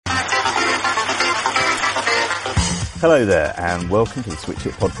Hello there, and welcome to the Switch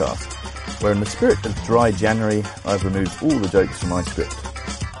It podcast, where in the spirit of dry January, I've removed all the jokes from my script.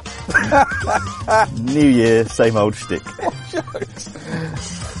 New year, same old shtick. What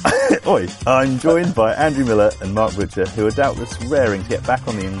jokes? Oi, I'm joined by Andrew Miller and Mark Butcher, who are doubtless raring to get back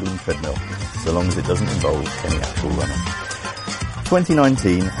on the England treadmill, so long as it doesn't involve any actual running.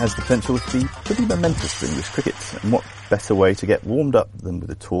 2019 has the potential to be pretty momentous for English cricket, and what better way to get warmed up than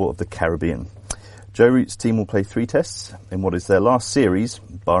with a tour of the Caribbean. Joe Root's team will play 3 tests in what is their last series,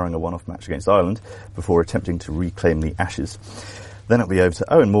 barring a one-off match against Ireland, before attempting to reclaim the Ashes. Then it'll be over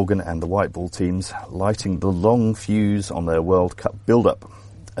to Owen Morgan and the white ball teams, lighting the long fuse on their World Cup build-up.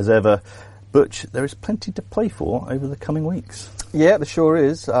 As ever, Butch, there is plenty to play for over the coming weeks. Yeah, there sure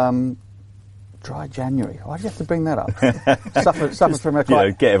is. Dry January. Why do you have to bring that up? Suffered from a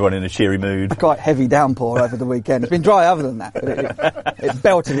quite, get everyone in a cheery mood. A quite heavy downpour over the weekend. It's been dry other than that. It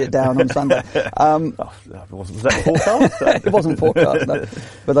belted it down on Sunday. Was that forecast? It wasn't forecast, no.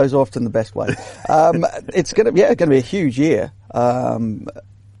 But those are often the best way. It's going to be a huge year. The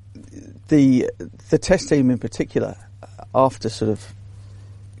Test team in particular, after sort of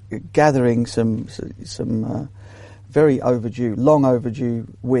gathering some very long overdue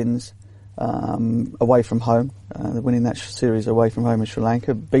wins. Away from home, winning that series away from home in Sri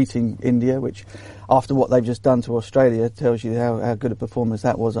Lanka, beating India, which after what they've just done to Australia tells you how good a performance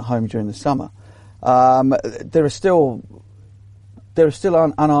that was at home during the summer. There are still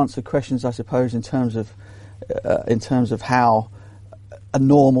unanswered questions, I suppose, in terms of how a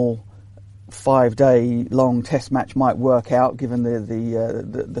normal 5-day long Test match might work out, given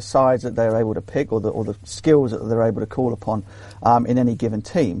the sides that they're able to pick or the skills that they're able to call upon in any given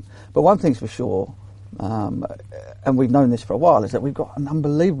team. But one thing's for sure, and we've known this for a while, is that we've got an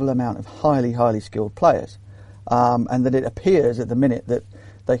unbelievable amount of highly skilled players, and that it appears at the minute that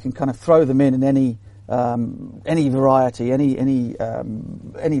they can kind of throw them in any variety, any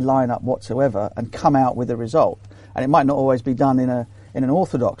lineup whatsoever, and come out with a result. And it might not always be done in an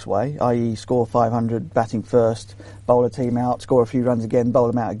orthodox way, i.e. score 500, batting first, bowl a team out, score a few runs again, bowl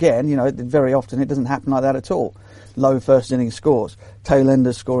them out again. Very often it doesn't happen like that at all. Low first innings scores, tail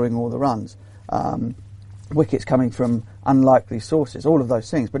enders scoring all the runs, wickets coming from unlikely sources, all of those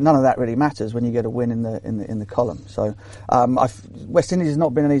things. But none of that really matters when you get a win in the column. So West Indies has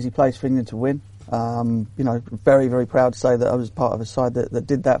not been an easy place for England to win. Very, very proud to say that I was part of a side that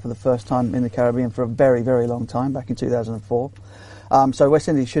did that for the first time in the Caribbean for a very, very long time, back in 2004. So West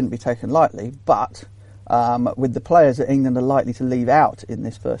Indies shouldn't be taken lightly, but with the players that England are likely to leave out in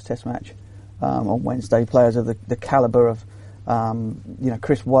this first Test match on Wednesday, players of the calibre of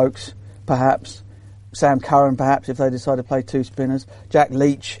Chris Woakes, perhaps, Sam Curran, perhaps, if they decide to play 2 spinners, Jack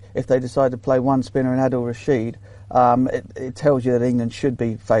Leach, if they decide to play 1 spinner, and Adil Rashid, it tells you that England should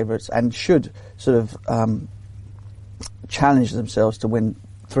be favourites and should sort of challenge themselves to win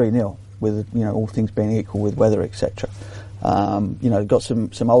 3-0 with all things being equal with weather, etc. Got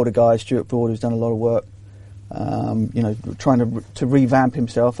some older guys, Stuart Broad, who's done a lot of work, trying to revamp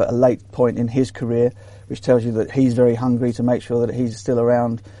himself at a late point in his career, which tells you that he's very hungry to make sure that he's still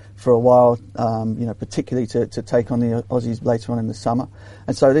around for a while, particularly to take on the Aussies later on in the summer.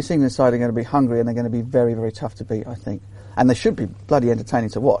 And so this England side are going to be hungry, and they're going to be very, very tough to beat, I think. And they should be bloody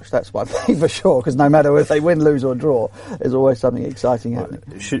entertaining to watch, that's one thing for sure, because no matter if they win, lose or draw, there's always something exciting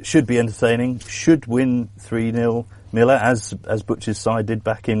happening. Should be entertaining, should win 3-0, Miller, as Butcher's side did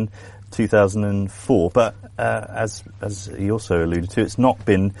back in 2004. But as he also alluded to, it's not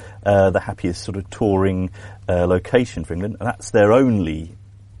been the happiest sort of touring location for England, and that's their only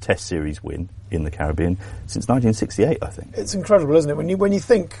Test series win in the Caribbean since 1968, I think. It's incredible, isn't it? When you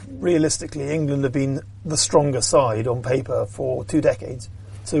think realistically, England have been the stronger side on paper for 2 decades.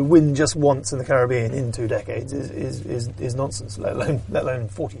 To win just once in the Caribbean in 2 decades is nonsense, let alone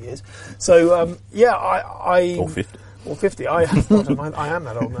 40 years. So I or 50. Or 50. I am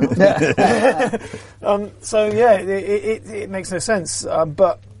that old now. It makes no sense.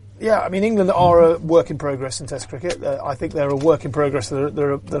 But yeah, I mean, England are a work in progress in Test cricket. I think they're a work in progress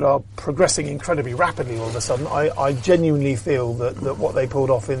that are progressing incredibly rapidly all of a sudden. I genuinely feel that what they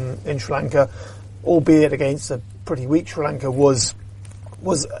pulled off in Sri Lanka, albeit against a pretty weak Sri Lanka, was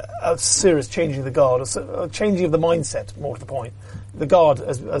a serious changing of the guard, a changing of the mindset, more to the point. The guard,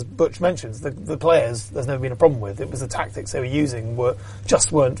 as Butch mentions, the players, there's never been a problem with. It was the tactics they were using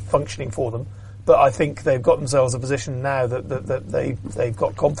weren't functioning for them. But I think they've got themselves a position now that they've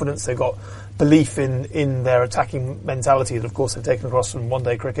got confidence, they've got belief in their attacking mentality that, of course, they've taken across from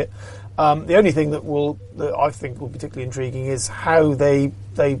one-day cricket. The only thing that I think will be particularly intriguing is how they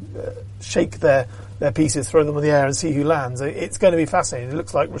shake their their pieces, throw them in the air and see who lands. It's going to be fascinating. It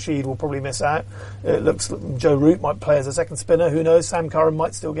looks like Rashid will probably miss out. It looks like Joe Root might play as a second spinner. Who knows? Sam Curran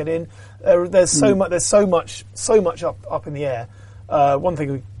might still get in. There's so much up in the air. One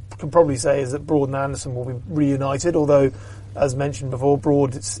thing we can probably say is that Broad and Anderson will be reunited, although, as mentioned before,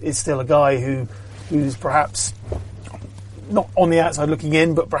 Broad is still a guy who's perhaps not on the outside looking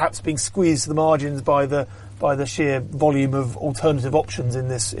in, but perhaps being squeezed to the margins by the sheer volume of alternative options in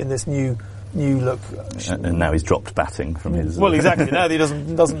this new look. And now he's dropped batting from his. Well, exactly. Now that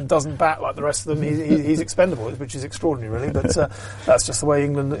he doesn't bat like the rest of them, he's expendable, which is extraordinary, really. But that's just the way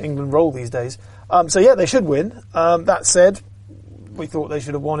England roll these days. So yeah, they should win. That said, we thought they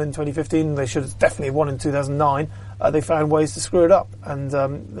should have won in 2015. They should have definitely won in 2009. They found ways to screw it up. And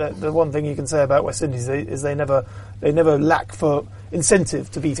the one thing you can say about West Indies is they never lack for incentive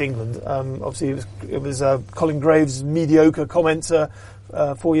to beat England. Obviously, it was Colin Graves' mediocre comment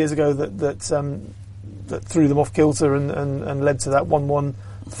 4 years ago that threw them off kilter and led to that 1-1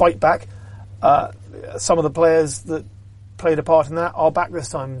 fight back. Some of the players that played a part in that are back this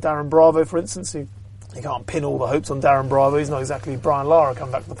time. Darren Bravo, for instance, you can't pin all the hopes on Darren Bravo. He's not exactly Brian Lara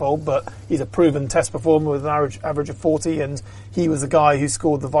come back to the fold, but he's a proven test performer with an average of 40, and he was the guy who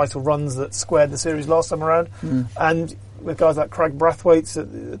scored the vital runs that squared the series last time around. And with guys like Craig Brathwaite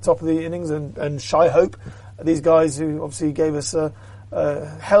at the top of the innings and Shai Hope, these guys who obviously gave us a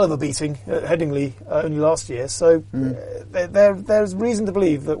hell of a beating at Headingley only last year. So there's reason to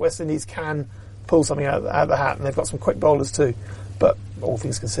believe that West Indies can pull something out of the hat, and they've got some quick bowlers too. But all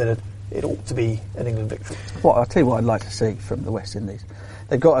things considered, it ought to be an England victory. Well, I'll tell you what I'd like to see from the West Indies.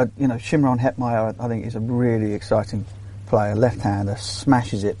 They've got Shimron Hetmyer, I think, is a really exciting player, left-hander,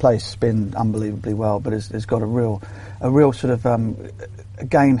 smashes it, plays spin unbelievably well, but has got a real sort of a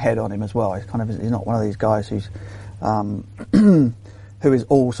game head on him as well. He's not one of these guys who's who is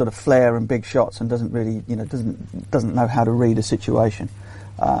all sort of flair and big shots and doesn't really, doesn't know how to read a situation.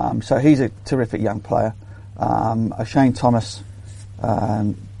 So he's a terrific young player. O'Shane Thomas,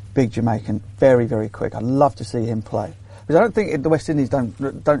 big Jamaican, very, very quick. I'd love to see him play. Because I don't think the West Indies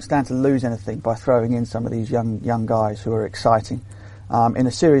don't stand to lose anything by throwing in some of these young guys who are exciting in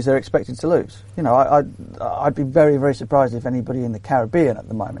a series they're expected to lose. I'd be very, very surprised if anybody in the Caribbean at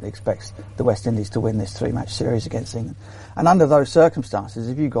the moment expects the West Indies to win this 3-match series against England. And under those circumstances,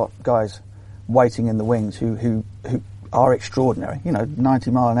 if you've got guys waiting in the wings who are extraordinary,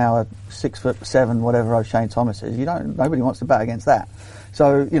 90 mile an hour, 6'7", whatever O'Shane Thomas is, nobody wants to bat against that.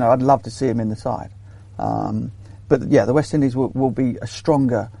 So, I'd love to see him in the side. But yeah, the West Indies will be a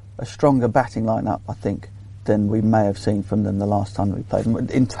stronger batting lineup, I think, than we may have seen from them the last time we played them.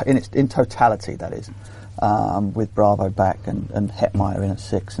 In totality, that is, with Bravo back and Hetmyer in at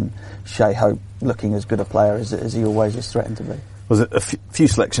 6 and Shai Hope looking as good a player as he always is threatened to be. Was it a few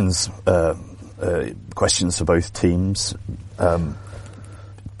selections, questions for both teams?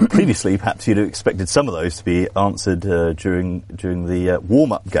 Previously, perhaps you'd have expected some of those to be answered during the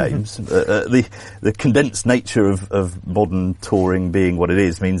warm-up games. The condensed nature of modern touring being what it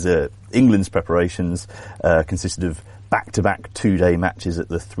is means that England's preparations consisted of back-to-back 2-day matches at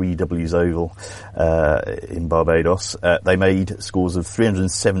the 3Ws Oval in Barbados. They made scores of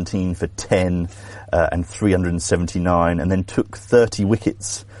 317 for 10 and 379, and then took 30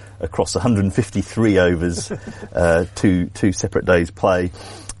 wickets across 153 overs, two separate days' play.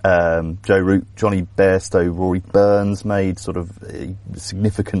 Joe Root, Johnny Bairstow, Rory Burns made sort of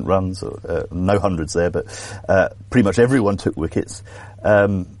significant runs, no hundreds there, but pretty much everyone took wickets.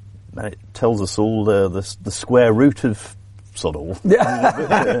 And it tells us all the square root of sod all.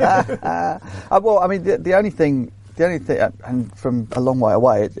 Yeah. Well, I mean, the only thing, and from a long way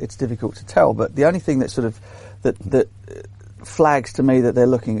away, it's difficult to tell, but the only thing that sort of that flags to me that they're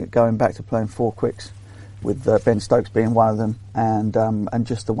looking at going back to playing 4 quicks, with Ben Stokes being one of them, and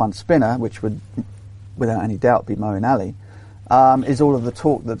just the one spinner, which would, without any doubt, be Moeen Ali, is all of the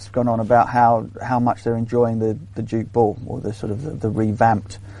talk that's gone on about how much they're enjoying the Duke ball, or the sort of the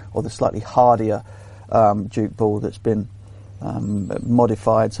revamped or the slightly hardier Duke ball that's been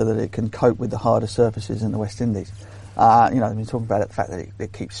modified so that it can cope with the harder surfaces in the West Indies. They've been talking about the fact that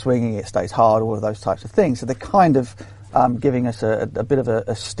it keeps swinging, it stays hard, all of those types of things. So they're kind of giving us a bit of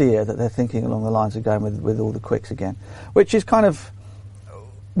a steer that they're thinking along the lines of going with all the quicks again, which is kind of,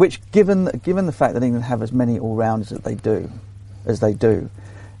 given the fact that England have as many all-rounders as they do,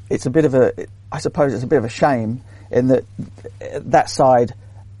 it's a bit of a shame in that side,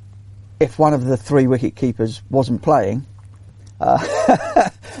 if one of the 3 wicket keepers wasn't playing,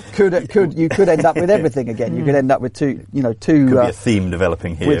 could end up with everything again. You could end up with two. Could be a theme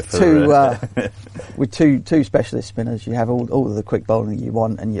developing here with two specialist spinners. You have all of the quick bowling you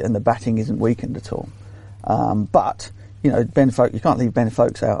want, and the batting isn't weakened at all. But Ben Foakes, you can't leave Ben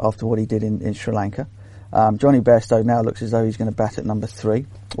Foakes out after what he did in Sri Lanka. Johnny Bairstow now looks as though he's going to bat at number 3,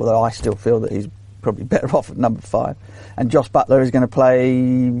 although I still feel that he's probably better off at number 5. And Josh Buttler is going to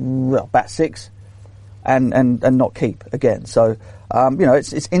play bat 6 and not keep again. So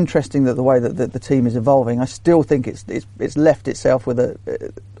it's interesting that the way that the team is evolving. I still think it's left itself with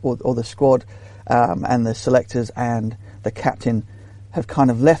the squad and the selectors and the captain have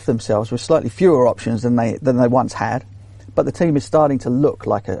kind of left themselves with slightly fewer options than they once had. But the team is starting to look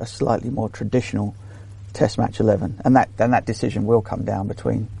like a slightly more traditional Test match 11, and that decision will come down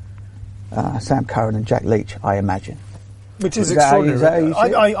between Sam Curran and Jack Leach, I imagine. Which is extraordinary.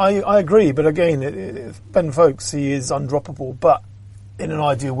 I agree, but again, Ben Foakes, he is undroppable. But in an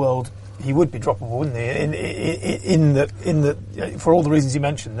ideal world, he would be droppable, wouldn't he? In the for all the reasons you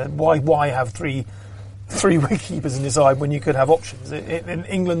mentioned, then why have three wicketkeepers in your side when you could have options? In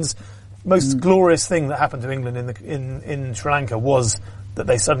England's most glorious thing that happened to England in Sri Lanka was that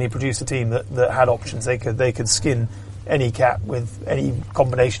they suddenly produced a team that had options. They could skin any cap with any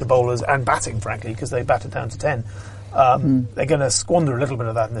combination of bowlers and batting, frankly, because they batted down to 10. They're going to squander a little bit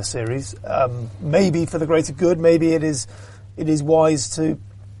of that in this series. Maybe for the greater good. Maybe it is wise to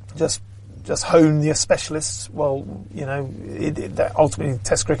just hone the specialists. Well, that ultimately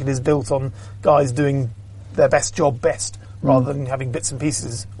Test cricket is built on guys doing their best job best, rather than having bits and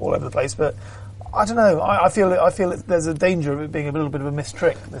pieces all over the place. But I don't know. I feel there's a danger of it being a little bit of a missed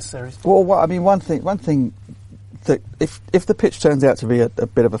trick, this series. Well, one thing that if the pitch turns out to be a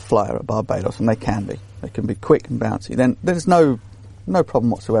bit of a flyer at Barbados, and they can be quick and bouncy, then there's no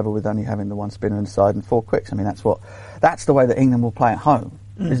problem whatsoever with only having the one spinner inside and 4 quicks. I mean, that's the way that England will play at home,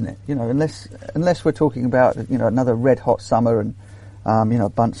 isn't it? Unless we're talking about another red hot summer and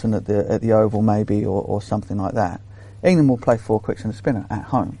Bunsen at the Oval maybe or something like that. England will play 4 quicks and a spinner at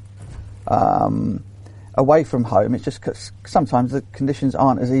home. Away from home, it's just 'cause sometimes the conditions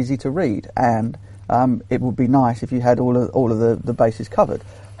aren't as easy to read, and it would be nice if you had all of the bases covered.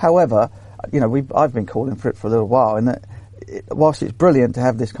 However, I've been calling for it for a little while, and that whilst it's brilliant to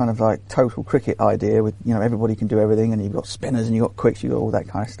have this kind of like total cricket idea with everybody can do everything, and you've got spinners and you've got quicks, you've got all that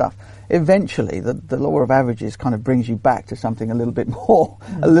kind of stuff. Eventually, the law of averages kind of brings you back to something a little bit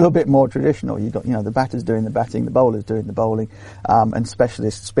more traditional. You've got the batters doing the batting, the bowlers doing the bowling, and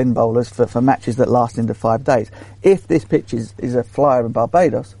specialist spin bowlers for matches that last into 5 days. If this pitch is a flyer in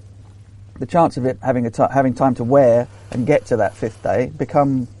Barbados, the chance of it having time to wear and get to that 5th day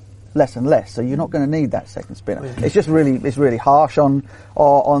become less and less. So you're not going to need that second spinner. It's just really harsh on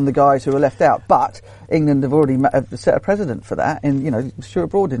the guys who are left out. But England have already set a precedent for that. And Stuart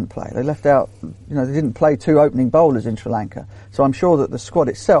Broad didn't play. They left out. They didn't play 2 opening bowlers in Sri Lanka. So I'm sure that the squad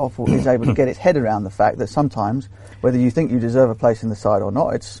itself is able to get its head around the fact that sometimes, whether you think you deserve a place in the side or not,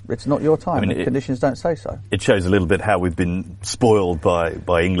 it's not your time. Conditions don't say so. It shows a little bit how we've been spoiled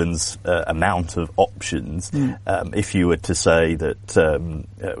by England's amount of options. If you were to say that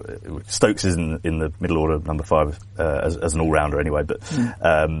Stokes is in the middle order, number 5, as an all-rounder anyway, but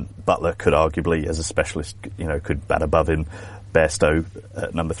Buttler could arguably, as a specialist, could bat above him. Bairstow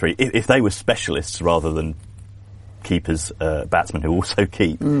at number 3. If they were specialists rather than keepers, batsmen who also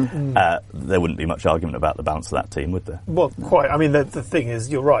keep, there wouldn't be much argument about the balance of that team, would there? Well, quite. I mean, the thing is,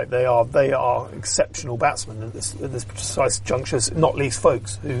 you're right. They are exceptional batsmen at this precise juncture. Not least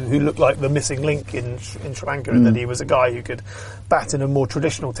Foakes, who looked like the missing link in Sri Lanka, and that he was a guy who could bat in a more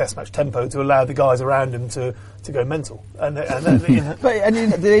traditional Test match tempo to allow the guys around him to go mental. And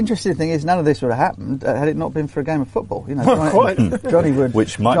the interesting thing is, none of this would have happened had it not been for a game of football. Johnny would,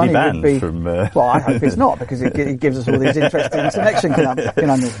 which might be banned from. Well, I hope it's not, because it gives us all these interesting selection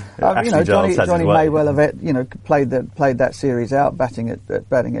conundrums. Johnny may well have played that series out, batting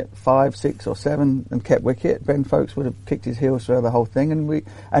at 5, 6, or 7, and kept wicket. Ben Foakes would have kicked his heels through the whole thing,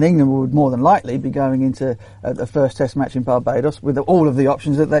 and England would more than likely be going into the first Test match in Barbados with all of the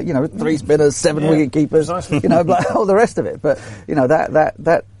options that 3 spinners, 7 wicket keepers, all the rest of it. But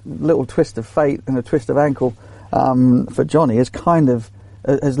that little twist of fate and a twist of ankle for Johnny has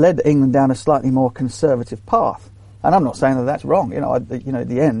led England down a slightly more conservative path. And I'm not saying that that's wrong. At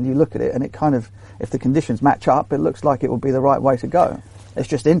the end, you look at it, and it kind of, if the conditions match up, it looks like it would be the right way to go. It's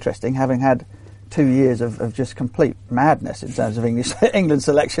just interesting, having had 2 years of just complete madness in terms of England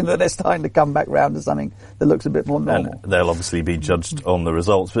selection, that they're starting to come back round to something that looks a bit more normal. And they'll obviously be judged on the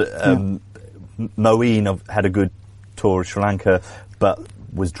results. But Moeen had a good tour of Sri Lanka, but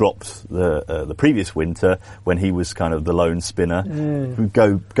was dropped the previous winter when he was kind of the lone spinner,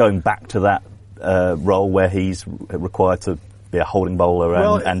 going back to that role where he's required to be a holding bowler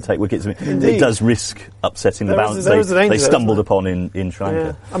and take wickets. It does risk upsetting the balance they stumbled upon in Sri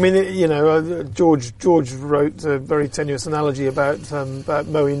Lanka. I mean, George wrote a very tenuous analogy about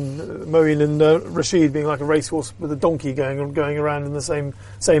Moeen and Rashid being like a racehorse with a donkey going around in the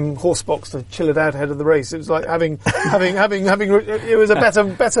same horse box to chill it out ahead of the race. It was like having it was a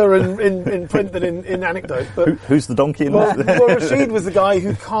better in print than in anecdote. But who's the donkey in that? Well, Rashid was the guy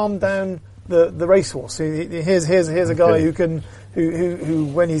who calmed down the racehorse. Here's a guy who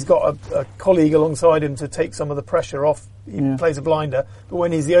when he's got a colleague alongside him to take some of the pressure off, he plays a blinder. But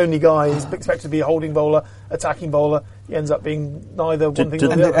when he's the only guy, he's expected to be a holding bowler, attacking bowler. He ends up being neither one thing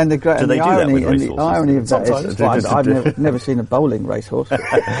nor the other. And the irony of that is, I've never seen a bowling racehorse.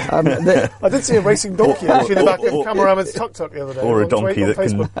 I did see a racing donkey actually in the back of Kamar Ahmed's tuk-tuk the other day. Or a donkey that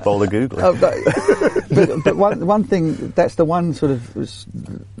can bowl a googly. But one thing, that's the one sort of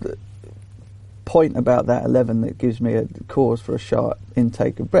point about that 11 that gives me a cause for a sharp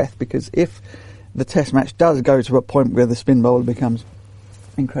intake of breath, because if the test match does go to a point where the spin bowler becomes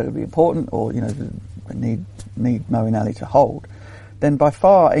incredibly important, or need Moeen Ali to hold, then by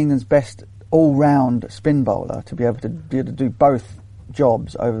far England's best all-round spin bowler to be able to do both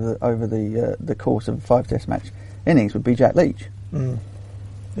jobs over the course of a 5 test match innings would be Jack Leach.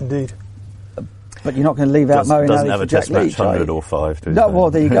 Indeed. But you're not going to leave out Moeen Ali doesn't have for a Jack test match Leach, 100 or 5. No, well,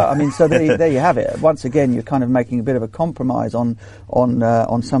 there you go. I mean, so there you have it. Once again, you're kind of making a bit of a compromise on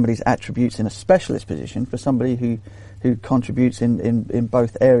somebody's attributes in a specialist position for somebody who contributes in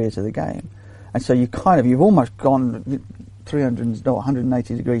both areas of the game. And so you've almost gone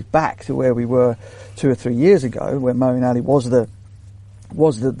 180 degrees back to where we were 2 or 3 years ago, where Moeen Ali was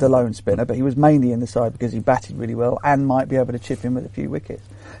the lone spinner, but he was mainly in the side because he batted really well and might be able to chip in with a few wickets.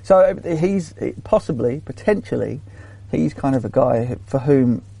 So he's potentially, he's kind of a guy for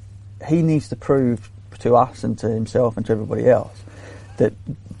whom he needs to prove to us and to himself and to everybody else that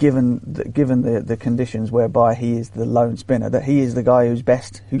given the conditions whereby he is the lone spinner, that he is the guy who's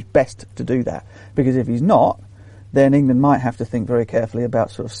best to do that. Because if he's not, then England might have to think very carefully about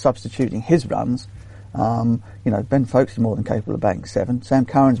sort of substituting his runs. Ben Foakes is more than capable of batting 7. Sam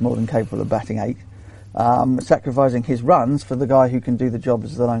Curran's more than capable of batting 8. Sacrificing his runs for the guy who can do the job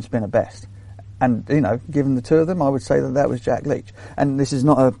as the lone spinner best. And, given the two of them, I would say that was Jack Leach. And this is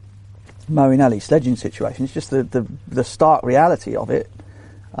not a Moeen Ali sledging situation. It's just the stark reality of it,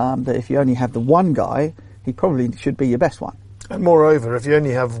 that if you only have the one guy, he probably should be your best one. And moreover, if you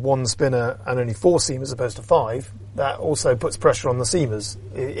only have one spinner and only 4 seamers as opposed to 5, that also puts pressure on the seamers.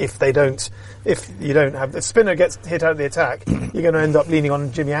 If you don't have the spinner gets hit out of the attack, you're going to end up leaning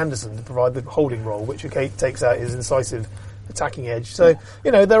on Jimmy Anderson to provide the holding role, which takes out his incisive attacking edge. So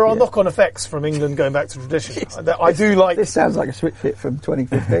there are knock-on effects from England going back to tradition. I do like. This sounds like a switch fit from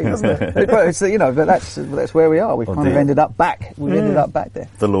 2015, doesn't it? But that's where we are. We've kind of ended up back. We've ended up back there.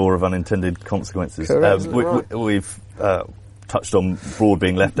 The law of unintended consequences. We've touched on Broad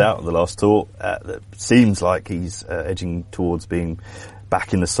being left out of the last tour. It seems like he's edging towards being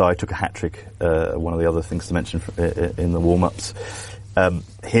back in the side. Took a hat-trick, one of the other things to mention in the warm-ups.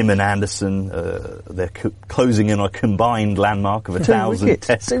 Him and Anderson, they're closing in on a combined landmark of 1,000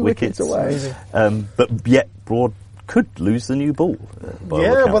 test wickets away. But yet Broad could lose the new ball. They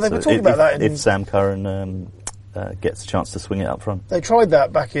were talking about that. If Sam Curran gets a chance to swing it up front. They tried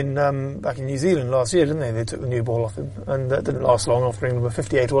that back in New Zealand last year, didn't they? They took the new ball off him, and that didn't last long. After England were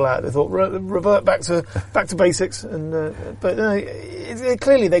 58 all out, they thought revert back to basics. But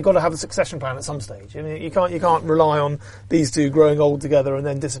clearly they've got to have a succession plan at some stage. I mean, you can't rely on these two growing old together and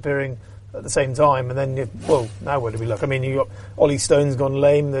then disappearing at the same time. And then now where do we look? I mean, you got Ollie Stone's gone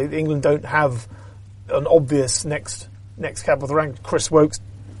lame. England don't have an obvious next cab off the rank. Chris Wokes,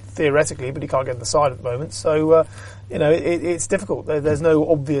 theoretically, but he can't get the side at the moment. So, it's difficult. There's no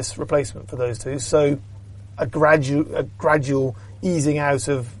obvious replacement for those two. So, a gradual easing out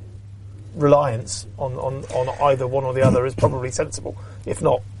of reliance on either one or the other is probably sensible, if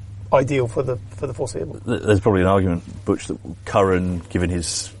not ideal for the foreseeable. There's probably an argument, Butch, that Curran, given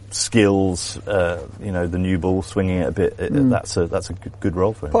his skills, the new ball, swinging it a bit, that's a good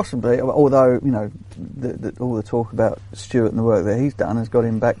role for him. Possibly, although, all the talk about Stewart and the work that he's done has got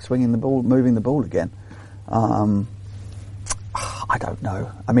him back swinging the ball, moving the ball again. I don't know.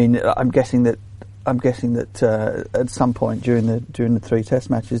 I mean, I'm guessing that at some point during the 3 test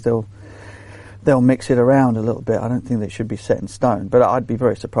matches they'll mix it around a little bit. I don't think that it should be set in stone, but I'd be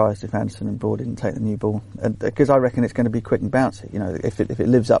very surprised if Anderson and Broad didn't take the new ball, because I reckon it's going to be quick and bouncy. If it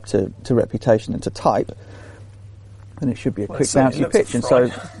lives up to reputation and to type, And it should be a Well, quick it certainly bouncy pitch, and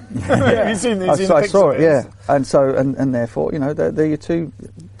looks so Have you seen the I pictures saw of it, yeah. And so, and therefore, you know, they're your two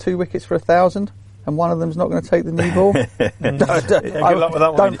wickets for 1,000, and one of them's not going to take the new ball. Good luck with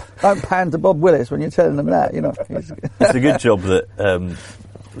that one. Don't pan to Bob Willis when you're telling them that, you know. It's a good job that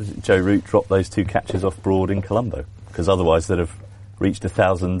Joe Root dropped those 2 catches off Broad in Colombo, because otherwise they'd have reached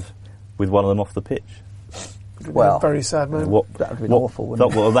 1,000 with one of them off the pitch. Well, very sad moment. That would have been awful,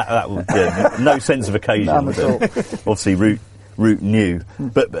 wouldn't it? Well, that would, no sense of occasion. None at all. Obviously, Root knew,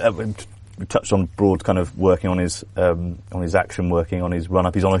 but we touched on Broad kind of working on his action, working on his run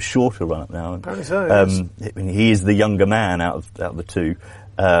up. He's on a shorter run up now. Apparently so. Yes. He is the younger man out of the two.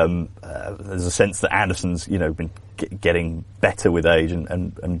 There's a sense that Anderson's, you know, been getting better with age,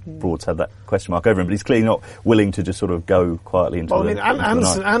 and Broad's had that question mark over him, but he's clearly not willing to just sort of go quietly into the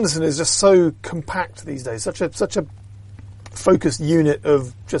night. Anderson is just so compact these days, such a focused unit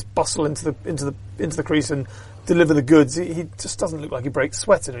of just bustle into the crease and deliver the goods. He just doesn't look like he breaks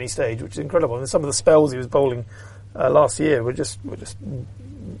sweat at any stage, which is incredible. And some of the spells he was bowling last year were just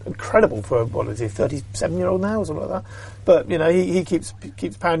incredible for, what is he, 37-year-old now or something like that. But, you know, he keeps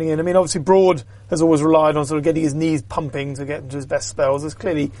pounding in. I mean, obviously Broad has always relied on sort of getting his knees pumping to get into his best spells. There's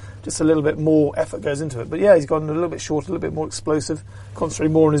clearly just a little bit more effort goes into it. But yeah, he's gotten a little bit shorter, a little bit more explosive,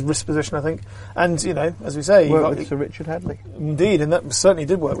 concentrating more on his wrist position, I think. And, you know, as we say... Worked with Sir Richard Hadley. Indeed, and that certainly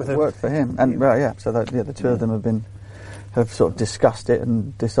did work with him. It worked for him. And, well, yeah, so the two of them have sort of discussed it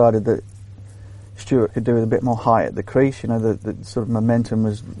and decided that Stuart could do with a bit more height at the crease. You know, the sort of momentum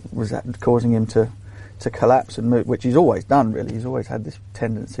was causing him to collapse and move, which he's always done. Really, he's always had this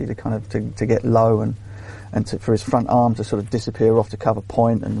tendency to kind of to get low and for his front arm to sort of disappear off to cover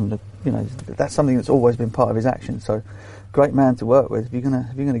point, and you know, that's something that's always been part of his action. So, great man to work with. If you're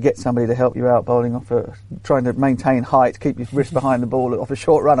gonna get somebody to help you out bowling off trying to maintain height, keep your wrist behind the ball off a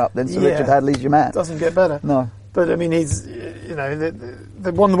short run up, then Sir Richard Hadley's your man. Doesn't get better. No. But I mean, he's, you know,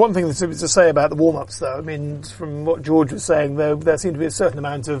 the one thing to say about the warm-ups, though. I mean, from what George was saying, there seemed to be a certain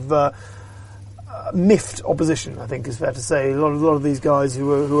amount of miffed opposition. I think is fair to say. A lot of these guys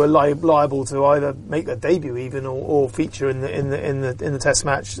who are liable to either make their debut even or feature in the Test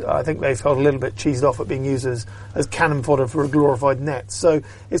match. I think they felt a little bit cheesed off at being used as cannon fodder for a glorified net. So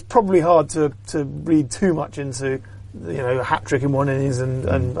it's probably hard to read too much into, you know, a hat-trick in one innings,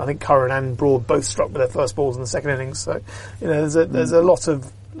 and I think Curran and Broad both struck with their first balls in the second innings. So, you know, there's a lot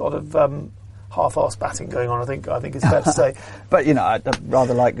of half-assed batting going on. I think it's fair to say. But you know, I'd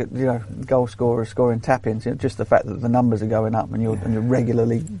rather like, you know, goal scorers scoring tap-ins. You know, just the fact that the numbers are going up and you're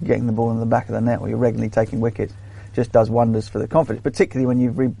regularly getting the ball in the back of the net, or you're regularly taking wickets, just does wonders for the confidence. Particularly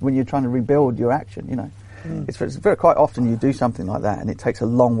when you're trying to rebuild your action. You know, it's very quite often you do something like that, and it takes a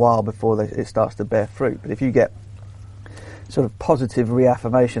long while before it starts to bear fruit. But if you get sort of positive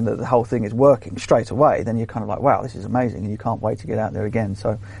reaffirmation that the whole thing is working straight away, then you're kind of like, wow, this is amazing, and you can't wait to get out there again.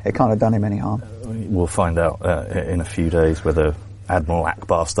 So it can't have done him any harm. We'll find out in a few days whether Admiral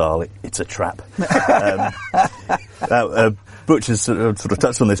Akbar style it's a trap. Butcher's sort of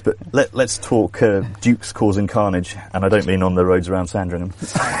touched on this, but let's talk Dukes causing carnage, and I don't mean on the roads around Sandringham.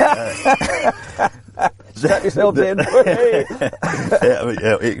 Strap yourselves in.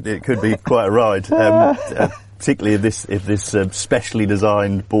 It could be quite a ride. Particularly if this specially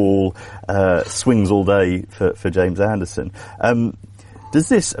designed ball swings all day for James Anderson. Does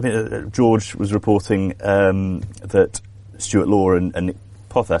this? I mean, George was reporting that Stuart Law and Nick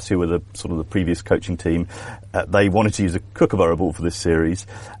Pothas, who were the sort of the previous coaching team, they wanted to use a Kookaburra ball for this series,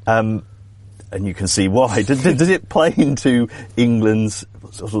 and you can see why. Does it play into England's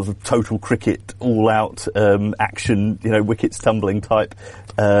sort of total cricket, all-out action, you know, wickets tumbling type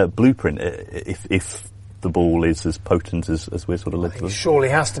blueprint? If the ball is as potent as we're sort of led to. It surely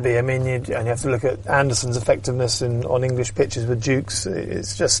has to be. I mean, you have to look at Anderson's effectiveness on English pitches with Dukes.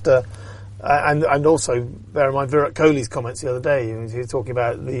 It's just, and also bear in mind Virat Kohli's comments the other day. He was talking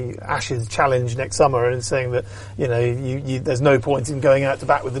about the Ashes challenge next summer and saying that, you know, there's no point in going out to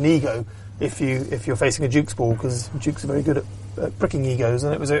bat with an ego if you're facing a Dukes ball, because Dukes are very good at pricking egos.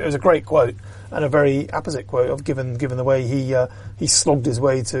 And it was a great quote and a very apposite quote given the way he slogged his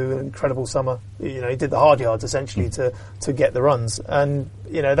way to an incredible summer. You know, he did the hard yards essentially to get the runs, and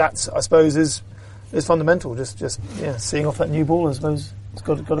you know, that's, I suppose, is fundamental. Just seeing off that new ball, I suppose it's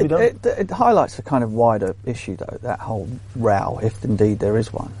got to be done. It highlights a kind of wider issue, though, that whole row, if indeed there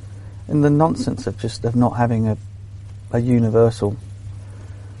is one, and the nonsense of not having a universal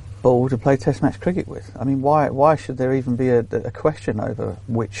ball to play Test match cricket with. I mean, why should there even be a question over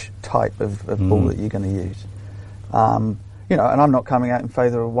which type of ball that you're going to use? You know, and I'm not coming out in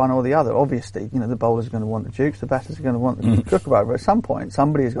favour of one or the other. Obviously, you know, the bowlers are going to want the Dukes, the batters are going to want the Kookaburra. But at some point,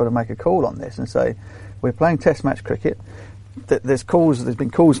 somebody has got to make a call on this and say, we're playing Test match cricket. There's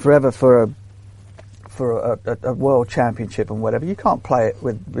been calls forever for a world championship and whatever. You can't play it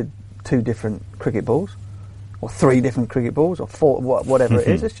with 2 different cricket balls, or 3 different cricket balls, or 4, whatever it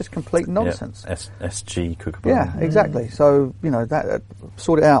is. It's just complete nonsense. Yeah. SG cricket ball. Yeah, exactly. So that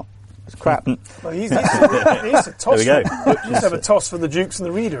sort it out. It's crap. Well, he used to toss. There we go. He used to have a toss for the Dukes and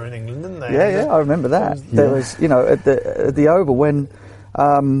the Reader in England, didn't they? Yeah, I remember that. There was, at the Oval when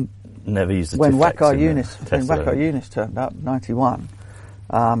never used when Waqar Younis turned up, 91.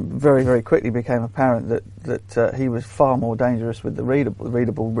 Very, very quickly became apparent that he was far more dangerous with the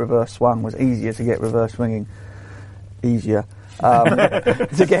readable reverse swung. Was easier to get reverse swinging, to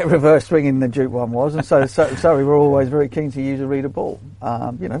get reverse swinging than Duke one was, and so we were always very keen to use a reader ball.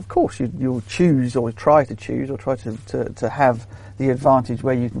 Of course you'll choose or try to have the advantage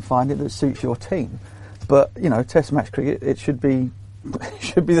where you can find it that suits your team. But Test match cricket, it should be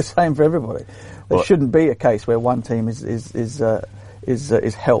the same for everybody. There shouldn't be a case where one team is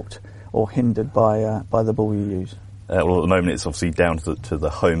helped or hindered by the ball you use. Well, at the moment, it's obviously down to the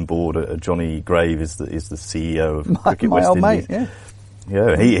home board. Johnny Grave is the CEO of Cricket my West old Indies. Mate, yeah.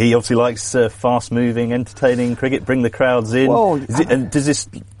 Yeah, he obviously likes fast-moving, entertaining cricket. Bring the crowds in. Well, and does this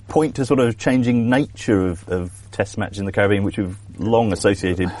point to sort of changing nature of Test match in the Caribbean, which we've long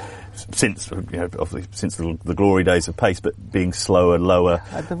associated since obviously since the glory days of pace, but being slower, lower.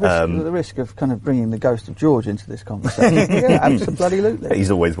 At the risk of kind of bringing the ghost of George into this conversation. Yeah, absolutely.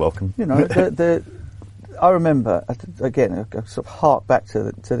 He's always welcome. I remember, again, I sort of hark back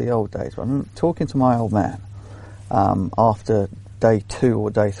to the old days. I'm talking to my old man after day 2 or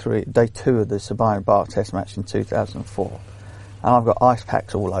day 3 of the Sabine Bar Test match in 2004, and I've got ice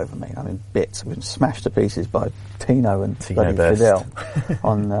packs all over me. I mean, bits. I've been smashed to pieces by Tino and Fidel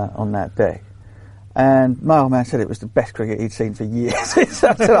on that day. And my old man said it was the best cricket he'd seen for years. I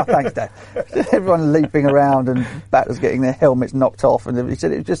said, "Oh, thanks, Dad." Everyone leaping around and batters getting their helmets knocked off, and he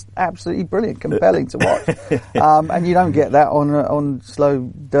said it was just absolutely brilliant, compelling to watch. And you don't get that on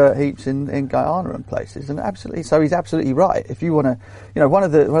slow dirt heaps in Guyana and places. And so he's absolutely right. If you want to, one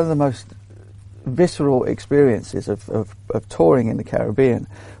of the most visceral experiences of touring in the Caribbean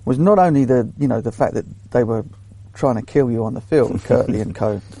was not only the fact that they were trying to kill you on the field, Kirtley and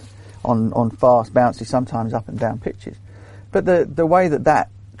co. on fast, bouncy, sometimes up and down pitches, but the way that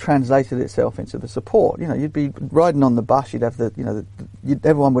translated itself into the support. You'd be riding on the bus, you'd have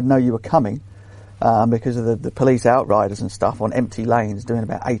everyone would know you were coming because of the police outriders and stuff on empty lanes doing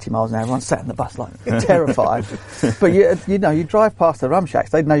about 80 miles an hour. Everyone sat in the bus like terrified. But you drive past the rum shacks,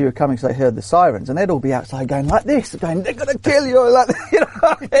 they'd know you were coming because they heard the sirens, and they'd all be outside going like this, going, "They're going to kill you," like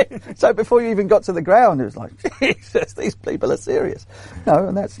So before you even got to the ground, it was like, Jesus, these people are serious.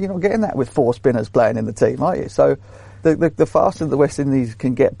 And that's you're not getting that with 4 spinners playing in the team, are you? So the faster the West Indies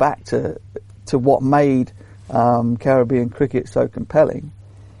can get back to what made Caribbean cricket so compelling,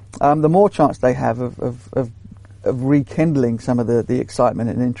 the more chance they have of rekindling some of the excitement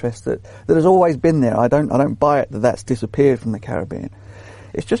and interest that has always been there. I don't buy it that that's disappeared from the Caribbean.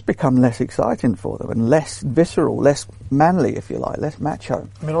 It's just become less exciting for them and less visceral, less manly, if you like, less macho.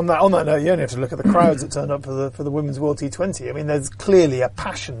 I mean, on that note, you only have to look at the crowds that turned up for the Women's World T20. I mean, there's clearly a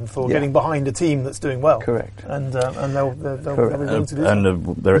passion for getting behind a team that's doing well. Correct. And they'll be willing to do that. And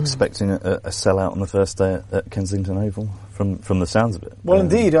they're expecting a sellout on the first day at Kensington Oval, from the sounds of it. Well,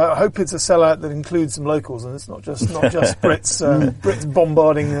 indeed, I hope it's a sellout that includes some locals, and it's not just Brits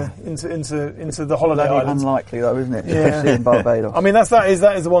bombarding into the holiday islands. Unlikely, though, isn't it? Yeah. Especially in Barbados. I mean,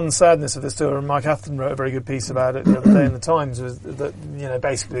 that is the one sadness of this tour, and Mike Atherton wrote a very good piece about it the other day in the Times. Was that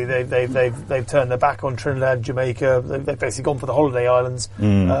basically they've turned their back on Trinidad, Jamaica. They've basically gone for the holiday islands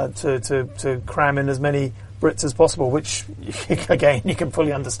to cram in as many Brits as possible. Which again, you can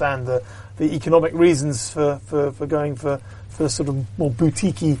fully understand the economic reasons for going for sort of more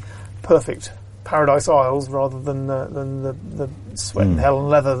boutiquey, perfect Paradise Isles rather than the sweat and hell and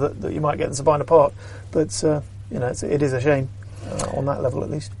leather that you might get in Sabina Park. But it is a shame on that level, at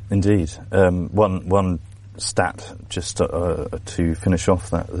least. Indeed. One stat just to finish off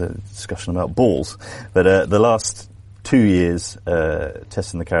the discussion about balls, but the last 2 years,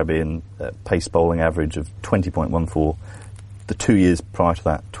 Test in the Caribbean, pace bowling average of 20.14. The 2 years prior to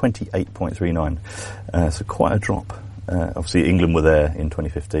that, 28.39. So quite a drop. Obviously, England were there in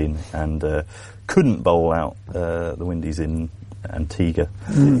 2015 and couldn't bowl out the Windies in Antigua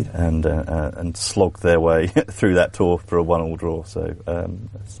and slogged their way through that tour for a 1-1 draw. So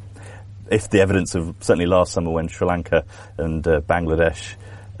if the evidence of certainly last summer when Sri Lanka and Bangladesh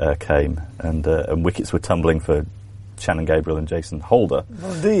came and wickets were tumbling for Shannon Gabriel and Jason Holder.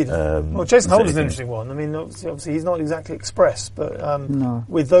 Well, indeed. Well, Jason Holder's an interesting one. I mean, obviously he's not exactly express, but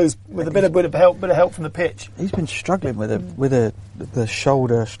with a bit of help from the pitch. He's been struggling with the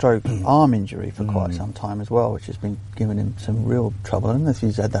shoulder stroke arm injury for quite some time as well, which has been giving him some real trouble. I don't know if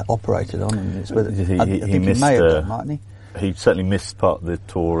he's had that operated on him. I think he may have done, mightn't he? He certainly missed part of the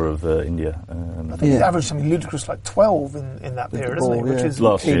tour of India. I think he's averaged something ludicrous like 12 in that period, isn't he? Which is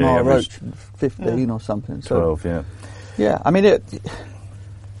last year, Roach 15 or something. So, 12, yeah. Yeah, I mean,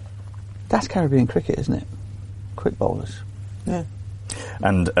 that's Caribbean cricket, isn't it? Quick bowlers. Yeah.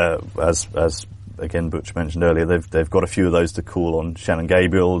 And as again Butch mentioned earlier, they've got a few of those to call on. Shannon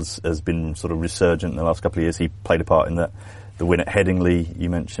Gabriel has been sort of resurgent in the last couple of years. He played a part in the win at Headingley, you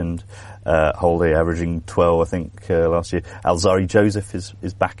mentioned. Holder averaging 12, I think, last year. Alzari Joseph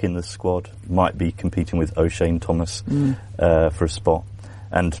is back in the squad. Might be competing with O'Shane Thomas for a spot.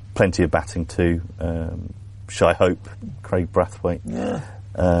 And plenty of batting too. Shai Hope, Craig Brathwaite. Yeah.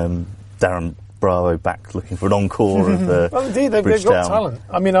 Darren Bravo back looking for an encore of well, indeed, they've got talent.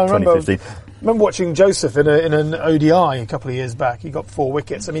 I mean, I remember watching Joseph in an ODI a couple of years back. He got 4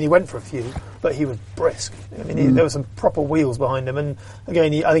 wickets. I mean, he went for a few, but he was brisk. I mean, there were some proper wheels behind him. And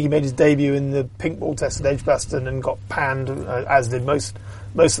again, I think he made his debut in the pink ball test at Edgbaston and got panned, as did most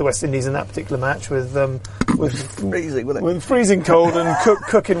of the West Indies in that particular match with freezing cold and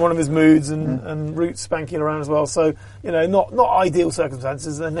Cook in one of his moods and Root spanking around as well. So, not ideal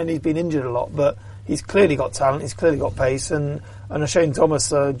circumstances. And then he's been injured a lot, but he's clearly got talent. He's clearly got pace. And O'Shane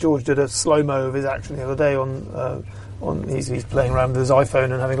Thomas, George did a slow-mo of his action the other day on he's playing around with his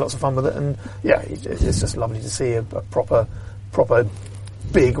iPhone and having lots of fun with it. And yeah, it's just lovely to see a proper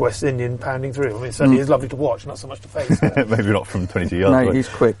big West Indian pounding through. I mean, it certainly is lovely to watch, not so much to face. Maybe not from 22 yards. No, he's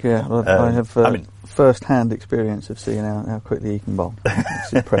quick, yeah. I have first-hand experience of seeing how quickly he can bowl.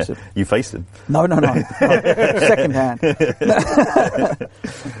 It's impressive. You faced him? No. Second hand.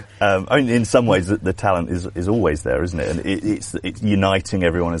 I mean, in some ways, the talent is always there, isn't it? And it's uniting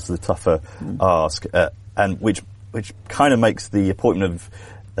everyone is the tougher ask, and which kind of makes the appointment of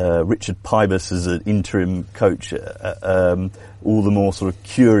Richard Pybus as an interim coach all the more sort of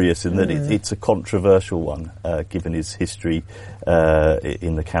curious in that it's a controversial one, given his history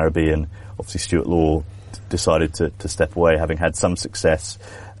in the Caribbean. Obviously, Stuart Law decided to step away, having had some success.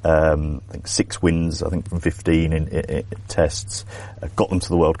 I think 6 wins, from 15 in tests. Got them to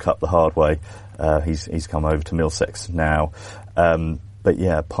the World Cup the hard way. He's come over to Middlesex now. But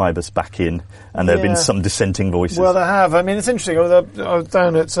yeah, Pybus back in, and there have been some dissenting voices. Well, there have. I mean, it's interesting. I was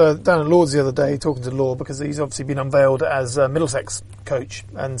down at Lord's the other day talking to Law because he's obviously been unveiled as Middlesex coach,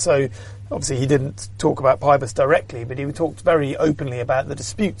 and so obviously he didn't talk about Pybus directly, but he talked very openly about the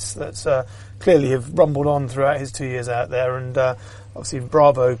disputes that clearly have rumbled on throughout his 2 years out there, and obviously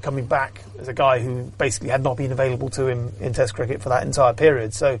Bravo coming back as a guy who basically had not been available to him in Test cricket for that entire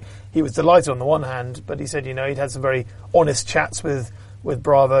period. So he was delighted on the one hand, but he said, he'd had some very honest chats with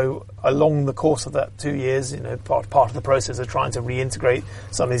Bravo along the course of that 2 years, part of the process of trying to reintegrate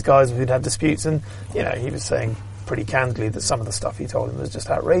some of these guys who'd had disputes. And, he was saying pretty candidly that some of the stuff he told him was just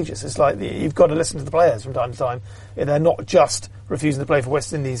outrageous. It's like you've got to listen to the players from time to time. They're not just refusing to play for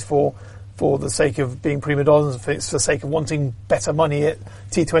West Indies for the sake of being prima donnas, for the sake of wanting better money at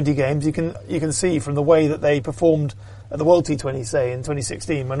T20 games. You can see from the way that they performed at the World T20, say in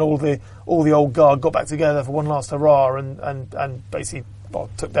 2016, when all the old guard got back together for one last hurrah and basically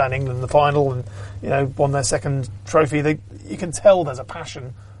took down England in the final and won their second trophy. You can tell there's a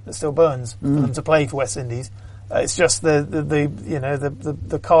passion that still burns for them to play for West Indies. It's just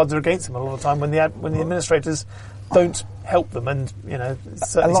the cards are against them a lot of the time when the administrators don't help them, and it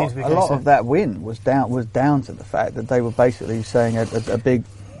certainly seems to be a lot of that win was down to the fact that they were basically saying a big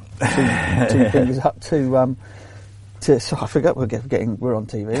two fingers up to. So I forgot we're on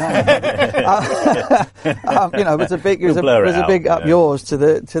TV, aren't we? It was a big up yours to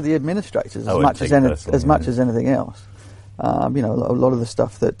the administrators as much as anything else. A lot of the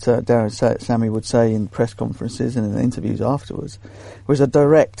stuff that Darren Sammy would say in press conferences and in the interviews afterwards was a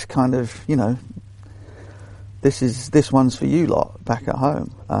direct kind of this one's for you lot back at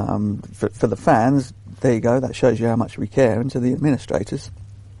home. For the fans, there you go. That shows you how much we care. And to the administrators,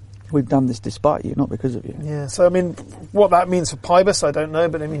 we've done this despite you, not because of you. Yeah, so, what that means for Pybus, I don't know,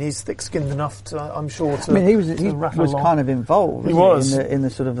 but, he's thick-skinned enough to, I'm sure, to he was kind of involved, he was. in the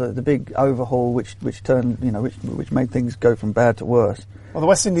sort of the big overhaul which turned, which made things go from bad to worse. Well, the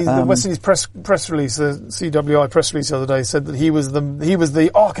West Indies press release, the CWI press release the other day said that he was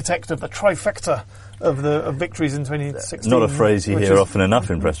the architect of the trifecta of victories in 2016. Not a phrase you hear often enough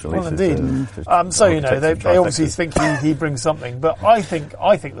in press releases. Well, indeed. So they obviously think he brings something, but I think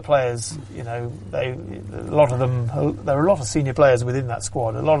the players, there are a lot of senior players within that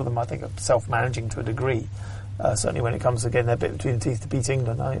squad. A lot of them, I think, are self-managing to a degree. Certainly, when it comes to getting their bit between the teeth to beat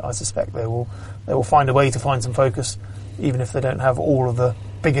England, I suspect they will find a way to find some focus, even if they don't have all of the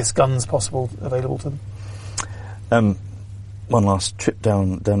biggest guns possible available to them. One last trip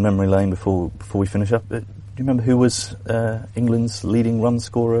down memory lane before we finish up. Do you remember who was England's leading run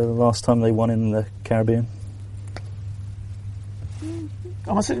scorer the last time they won in the Caribbean?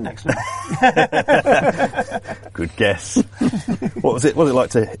 Am I sitting next to him? Good guess. What was it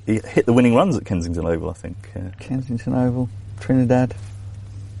like to hit the winning runs at Kensington Oval, I think? Kensington Oval, Trinidad.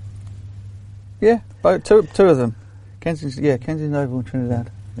 Yeah, both two of them. Kensington Oval and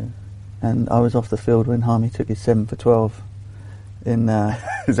Trinidad. Yeah. And I was off the field when Harmy took his 7 for 12 in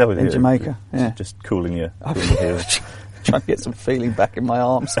Jamaica. Yeah. Just cooling your heels. Trying to get some feeling back in my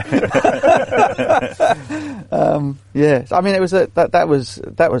arms. Yeah, I mean, it was that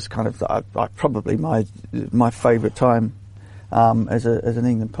was kind of probably my favourite time as an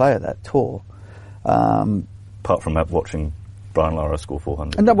England player, that tour. Apart from watching Brian Lara score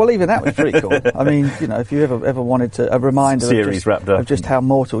 400. No, well, even that was pretty cool. I mean, if you ever wanted a reminder of just how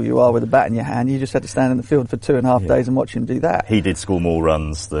mortal you are with a bat in your hand, you just had to stand in the field for 2.5 days and watch him do that. He did score more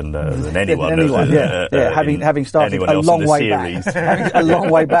runs than anyone. Having started a long way back, having a long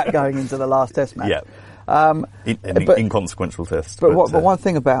way back going into the last Test match. Yeah, inconsequential test. But one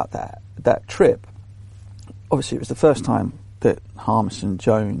thing about that trip, obviously, it was the first time that Harmison,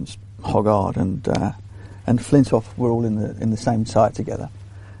 Jones, Hoggard, and Flintoff were all in the same site together.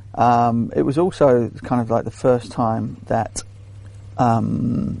 It was also kind of like the first time that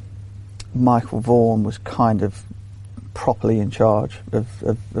Michael Vaughan was kind of properly in charge of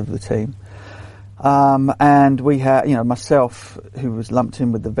the team. And we had, myself, who was lumped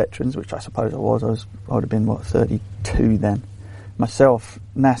in with the veterans, which I suppose I would have been 32 then. Myself,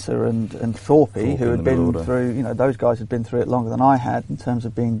 Nasser and Thorpe, who had been through, those guys had been through it longer than I had in terms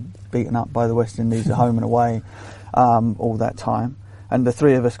of being beaten up by the West Indies at home and away all that time. And the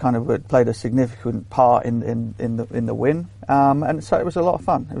three of us kind of played a significant part in the win. And so it was a lot of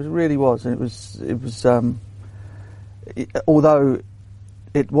fun. It really was. It was although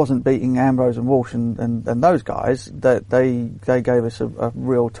it wasn't beating Ambrose and Walsh and those guys, that they gave us a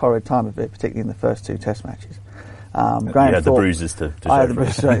real torrid time of it, particularly in the first two Test matches. Graham Thorpe, the bruises to show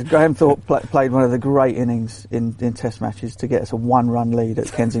for it. Graham Thorpe played one of the great innings in Test matches to get us a 1-run lead at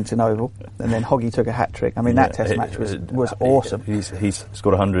Kensington Oval, and then Hoggy took a hat trick. I mean, that Test match was awesome. He's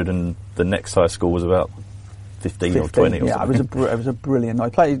scored 100, and the next highest score was about 15 or 20 or something. It was a brilliant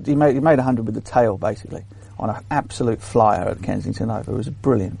night. He made 100 with the tail, basically, on an absolute flyer at Kensington Oval. It was a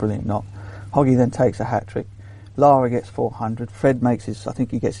brilliant knock. Hoggy then takes a hat trick. Lara gets 400. Fred makes his first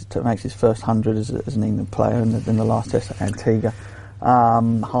 100 as an England player in the last Test at Antigua.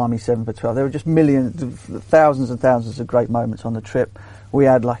 Harmy 7 for 12. There were just thousands and thousands of great moments on the trip. We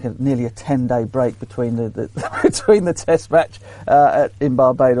had nearly a 10-day break between the Test match in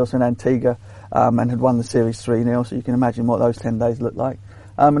Barbados and Antigua, and had won the series 3-0. So you can imagine what those 10 days looked like.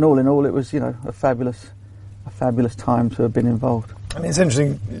 And all in all, it was a fabulous time to have been involved. I mean, it's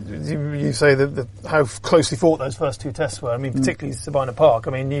interesting. You say that how closely fought those first two Tests were. I mean, particularly Sabina Park.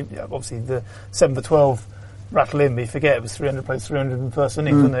 I mean, obviously the 7 for 12 rattle in, but you forget it was 300 plays 300 in the first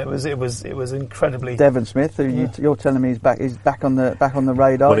innings, wasn't it? It was incredibly. Devon Smith, who you're telling me is back on the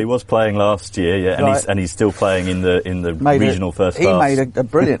radar. Well, he was playing last year, yeah, right. and he's still playing in the regional first class. He made a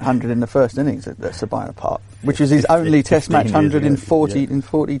brilliant 100 in the first innings at Sabina Park, which was his only Test match 100 in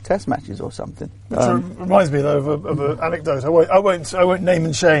 40 Test matches or something. Which reminds me though of an anecdote. I won't name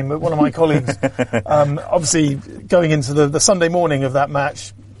and shame, but one of my colleagues, obviously going into the Sunday morning of that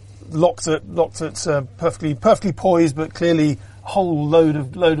match, locked at perfectly poised, but clearly a whole load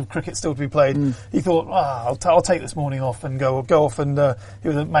of cricket still to be played. He thought, I'll take this morning off and go off, and he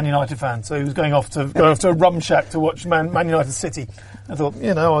was a Man United fan, so he was going off to a rum shack to watch Man United City. I thought,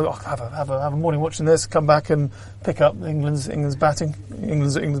 I'll have a morning watching this, come back and pick up England's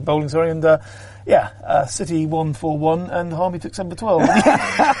bowling, and City won 4-1 and Harmy took 7 for 12. He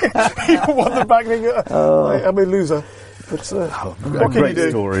won the back. I'm a loser. But what can you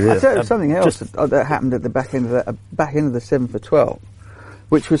do? Story, yeah. I'll tell you something else that happened at the back end of the 7 for 12,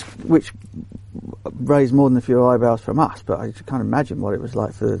 which raised more than a few eyebrows from us, but I can't imagine what it was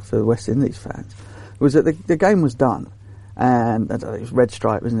like for the West Indies fans. Was that the game was done, and it was red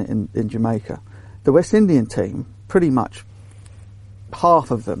stripe, wasn't it, in Jamaica? The West Indian team pretty much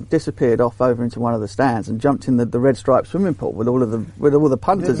half of them disappeared off over into one of the stands and jumped in the red striped swimming pool with all the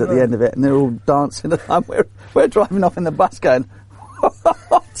punters at the end of it, and they're all dancing. And we're driving off in the bus going,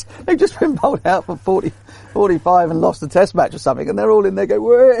 what? They've just been bowled out for 45 and lost the test match or something, and they're all in there going,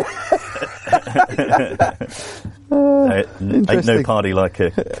 where? Ain't no party like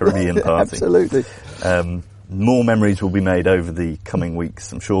a Caribbean party. Absolutely. More memories will be made over the coming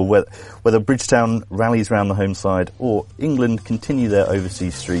weeks, I'm sure. Whether Bridgetown rallies round the home side or England continue their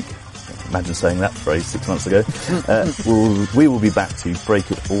overseas streak, imagine saying that phrase 6 months ago, we will be back to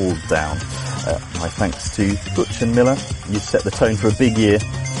break it all down. My thanks to Butch and Miller. You've set the tone for a big year.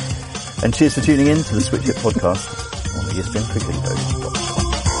 And cheers for tuning in to the Switch It podcast on ESPN Cricket.